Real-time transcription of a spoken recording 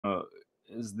uh,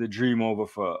 is the dream over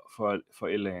for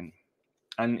Elaine.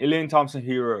 And Elaine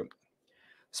Thompson-Herah,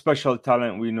 special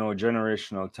talent, we know,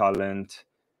 generational talent,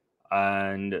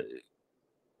 and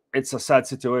it's a sad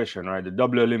situation, right? The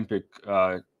double Olympic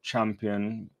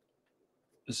champion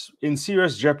is in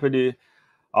serious jeopardy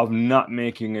of not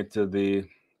making it to the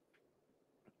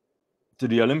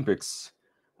Olympics.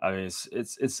 I mean,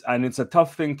 it's a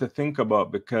tough thing to think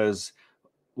about because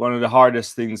one of the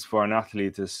hardest things for an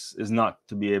athlete is not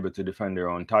to be able to defend their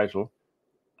own title.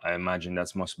 I imagine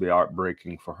that must be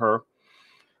heartbreaking for her.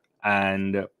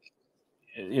 And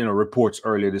reports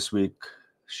earlier this week,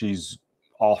 she's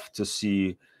off to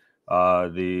see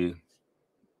the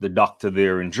doctor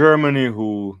there in Germany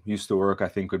who used to work, I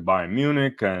think, with Bayern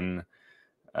Munich, and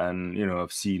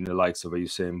I've seen the likes of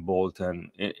Usain Bolt,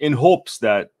 and in hopes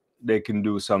that they can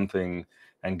do something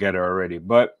and get her ready.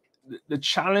 But the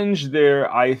challenge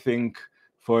there, I think,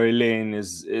 for Elaine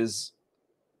is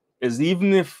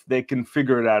even if they can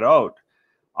figure that out,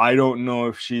 I don't know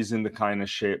if she's in the kind of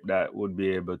shape that would be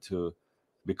able to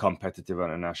be competitive at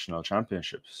the national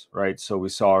championships, right? So we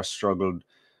saw her struggled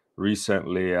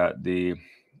recently at the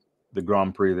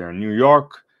Grand Prix there in New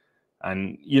York,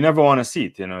 and you never want to see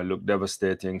it. It looked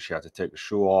devastating. She had to take the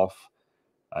shoe off,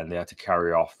 and they had to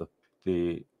carry off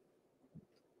the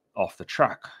off the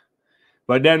track.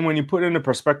 But then when you put in the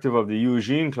perspective of the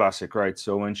Eugene Classic, right?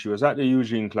 So when she was at the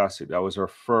Eugene Classic, that was her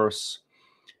first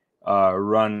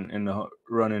run in the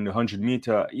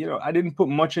 100-meter. I didn't put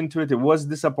much into it. It was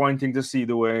disappointing to see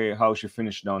the way how she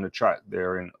finished down the track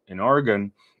there in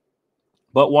Oregon,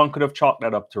 but one could have chalked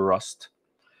that up to rust.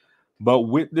 But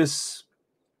with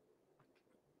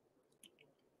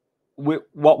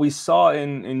what we saw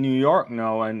in New York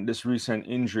now and this recent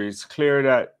injury, it's clear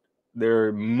that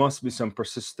there must be some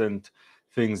persistent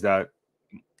things that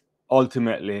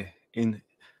ultimately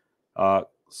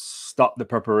stop the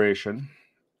preparation,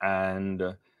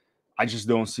 and I just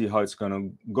don't see how it's going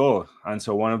to go. And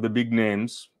so one of the big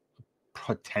names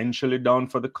potentially down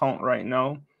for the count right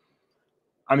now,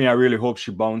 I mean, I really hope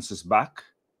she bounces back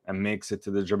and makes it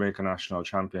to the Jamaica National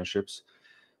Championships.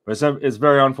 But it's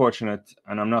very unfortunate,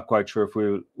 and I'm not quite sure if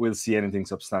we'll see anything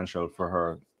substantial for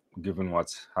her given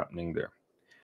what's happening there.